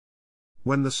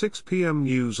When the 6 p.m.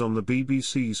 news on the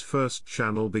BBC's first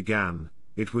channel began,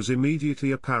 it was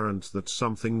immediately apparent that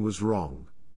something was wrong.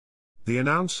 The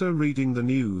announcer reading the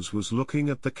news was looking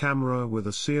at the camera with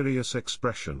a serious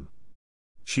expression.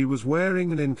 She was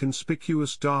wearing an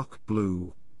inconspicuous dark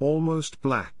blue, almost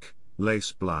black,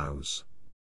 lace blouse.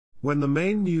 When the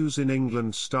main news in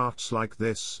England starts like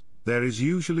this, there is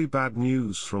usually bad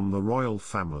news from the royal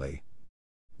family.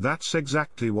 That's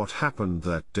exactly what happened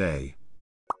that day.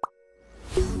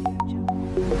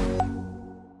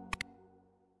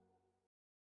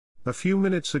 A few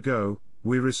minutes ago,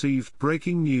 we received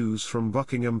breaking news from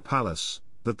Buckingham Palace,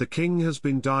 that the king has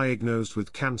been diagnosed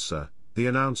with cancer. The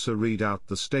announcer read out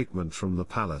the statement from the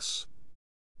palace.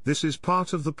 This is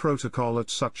part of the protocol at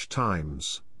such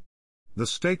times. The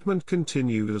statement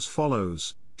continued as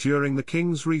follows: during the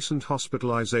king's recent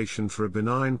hospitalization for a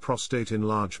benign prostate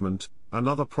enlargement,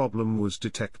 another problem was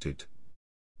detected.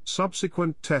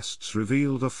 Subsequent tests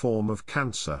revealed a form of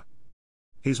cancer.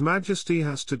 His Majesty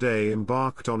has today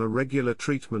embarked on a regular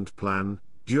treatment plan,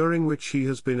 during which he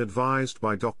has been advised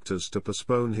by doctors to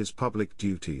postpone his public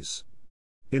duties.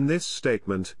 In this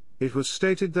statement, it was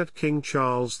stated that King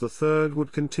Charles III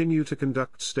would continue to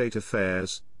conduct state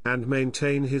affairs, and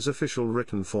maintain his official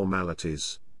written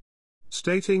formalities.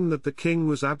 Stating that the king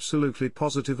was absolutely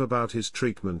positive about his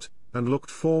treatment, and looked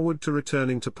forward to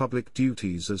returning to public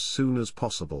duties as soon as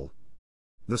possible.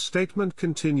 The statement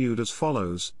continued as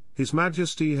follows: His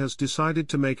Majesty has decided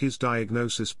to make his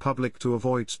diagnosis public to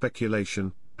avoid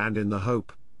speculation, and in the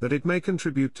hope that it may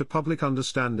contribute to public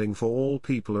understanding for all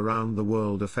people around the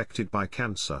world affected by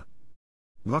cancer.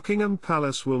 Buckingham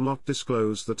Palace will not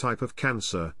disclose the type of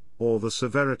cancer, or the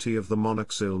severity of the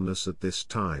monarch's illness at this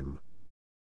time.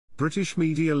 British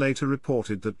media later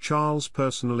reported that Charles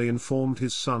personally informed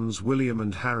his sons William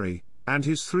and Harry, and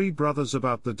his 3 brothers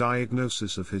about the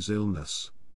diagnosis of his illness.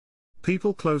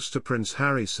 People close to Prince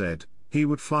Harry said he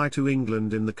would fly to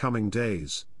England in the coming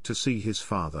days to see his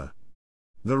father.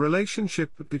 The relationship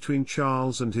between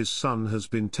Charles and his son has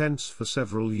been tense for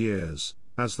several years,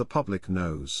 as the public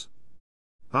knows.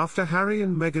 After Harry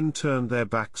and Meghan turned their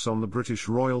backs on the British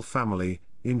royal family,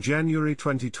 in January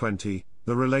 2020,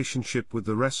 the relationship with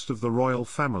the rest of the royal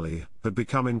family had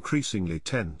become increasingly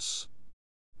tense.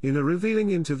 In a revealing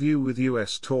interview with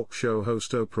US talk show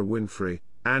host Oprah Winfrey,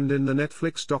 and in the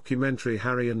Netflix documentary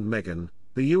Harry and Meghan,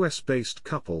 the US-based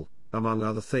couple, among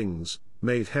other things,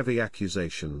 made heavy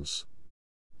accusations.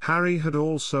 Harry had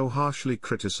also harshly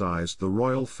criticized the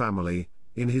royal family,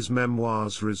 in his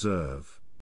memoirs Reserve.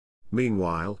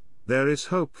 Meanwhile, there is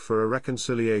hope for a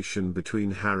reconciliation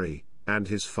between Harry and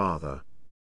his father.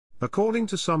 According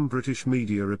to some British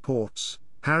media reports,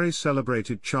 Harry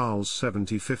celebrated Charles'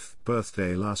 75th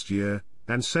birthday last year,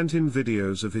 and sent him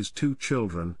videos of his 2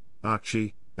 children,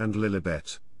 Archie and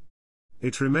Lilibet.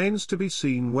 It remains to be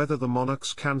seen whether the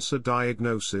monarch's cancer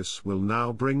diagnosis will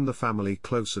now bring the family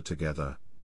closer together.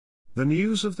 The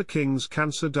news of the king's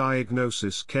cancer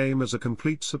diagnosis came as a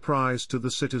complete surprise to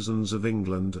the citizens of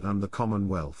England and the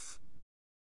Commonwealth.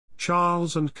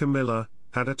 Charles and Camilla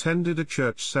had attended a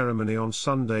church ceremony on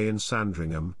Sunday in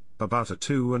Sandringham, about a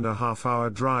 2.5-hour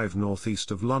drive northeast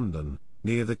of London,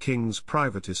 near the king's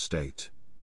private estate.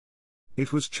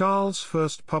 It was Charles'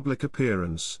 first public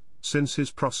appearance since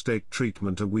his prostate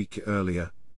treatment a week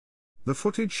earlier. The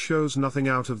footage shows nothing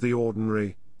out of the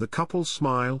ordinary. The couple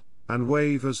smile and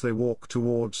wave as they walk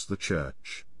towards the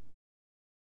church.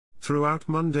 Throughout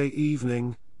Monday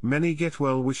evening, many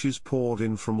get-well wishes poured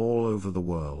in from all over the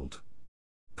world.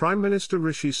 Prime Minister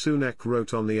Rishi Sunak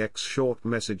wrote on the X short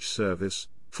message service,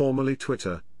 formerly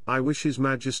Twitter, "I wish His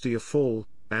Majesty a full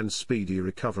and speedy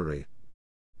recovery.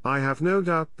 I have no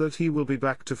doubt that he will be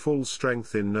back to full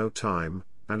strength in no time,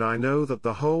 and I know that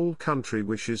the whole country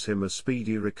wishes him a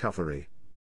speedy recovery."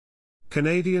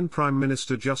 Canadian Prime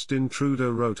Minister Justin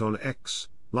Trudeau wrote on X,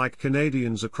 "Like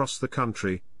Canadians across the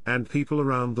country, and people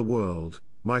around the world,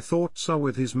 my thoughts are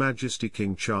with His Majesty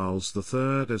King Charles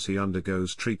III as he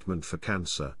undergoes treatment for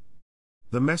cancer."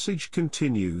 The message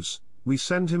continues, "We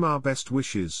send him our best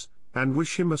wishes, and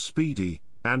wish him a speedy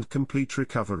and complete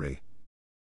recovery."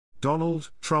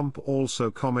 Donald Trump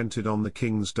also commented on the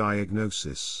king's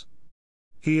diagnosis.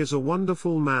 "He is a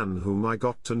wonderful man whom I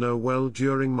got to know well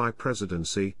during my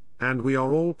presidency, and we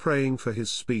are all praying for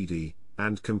his speedy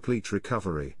and complete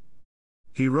recovery,"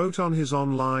 he wrote on his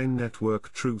online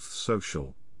network Truth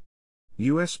Social.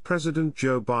 US President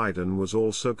Joe Biden was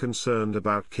also concerned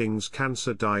about King's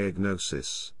cancer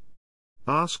diagnosis.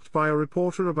 Asked by a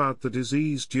reporter about the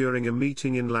disease during a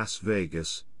meeting in Las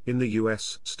Vegas, in the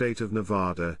US state of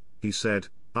Nevada, he said,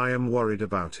 "I am worried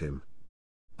about him.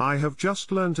 I have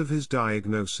just learnt of his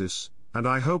diagnosis, and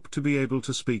I hope to be able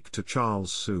to speak to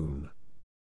Charles soon.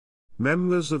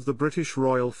 Members of the British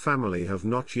royal family have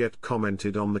not yet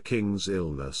commented on the King's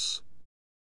illness.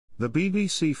 The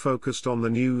BBC focused on the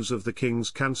news of the King's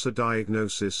cancer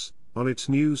diagnosis on its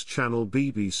news channel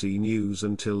BBC News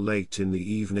until late in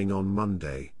the evening on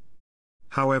Monday.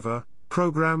 However,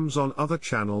 programmes on other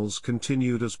channels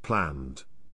continued as planned.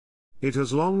 It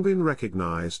has long been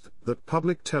recognised that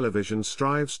public television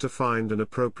strives to find an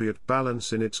appropriate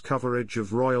balance in its coverage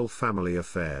of royal family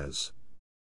affairs.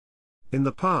 In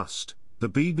the past, the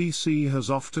BBC has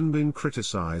often been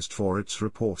criticised for its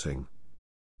reporting.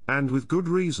 And with good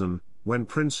reason, when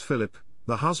Prince Philip,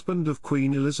 the husband of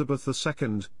Queen Elizabeth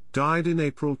II, died in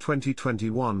April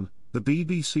 2021, the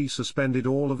BBC suspended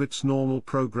all of its normal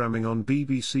programming on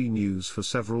BBC News for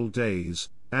several days,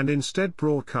 and instead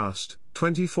broadcast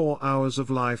 24 hours of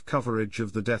live coverage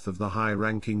of the death of the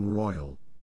high-ranking royal.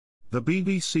 The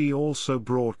BBC also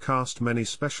broadcast many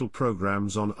special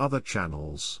programmes on other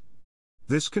channels.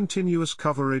 This continuous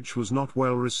coverage was not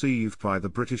well received by the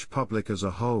British public as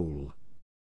a whole.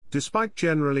 Despite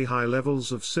generally high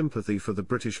levels of sympathy for the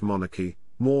British monarchy,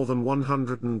 more than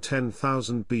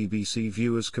 110,000 BBC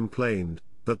viewers complained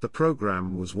that the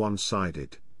programme was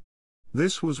one-sided.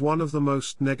 This was one of the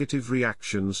most negative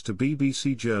reactions to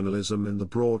BBC journalism in the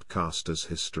broadcaster's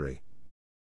history.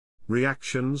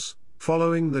 Reactions,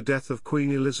 following the death of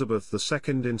Queen Elizabeth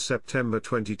II in September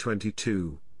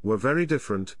 2022, were very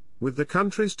different, with the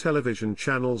country's television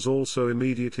channels also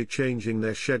immediately changing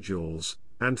their schedules,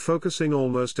 and focusing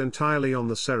almost entirely on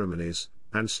the ceremonies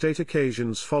and state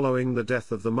occasions following the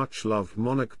death of the much-loved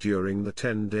monarch during the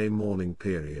 10-day mourning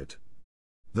period.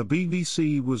 The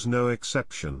BBC was no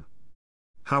exception.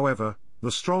 However,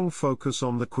 the strong focus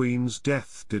on the Queen's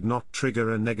death did not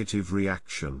trigger a negative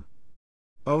reaction.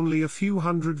 Only a few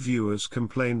hundred viewers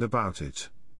complained about it.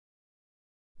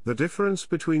 The difference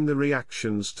between the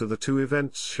reactions to the two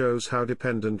events shows how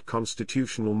dependent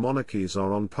constitutional monarchies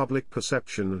are on public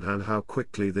perception and how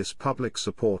quickly this public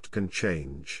support can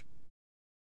change.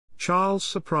 Charles'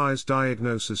 surprise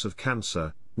diagnosis of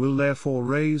cancer will therefore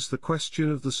raise the question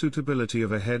of the suitability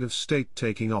of a head of state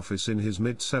taking office in his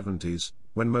mid-70s,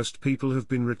 when most people have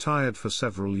been retired for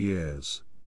several years.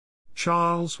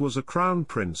 Charles was a crown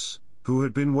prince, who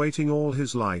had been waiting all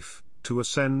his life to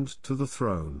ascend to the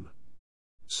throne.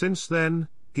 Since then,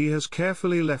 he has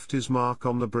carefully left his mark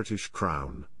on the British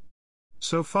crown.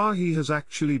 So far he has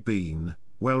actually been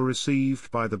well received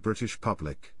by the British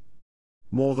public.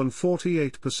 More than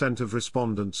 48% of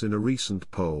respondents in a recent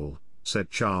poll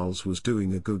said Charles was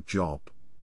doing a good job.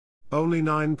 Only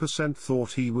 9%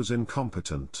 thought he was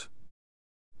incompetent.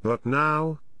 But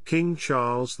now, King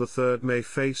Charles III may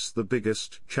face the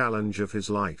biggest challenge of his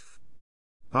life.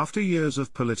 After years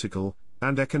of political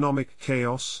and economic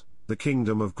chaos, the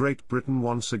Kingdom of Great Britain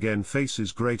once again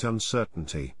faces great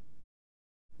uncertainty.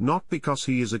 Not because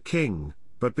he is a king,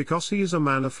 but because he is a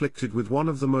man afflicted with one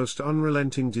of the most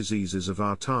unrelenting diseases of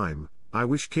our time. I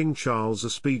wish King Charles a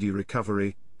speedy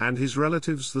recovery, and his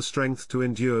relatives the strength to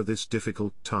endure this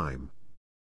difficult time.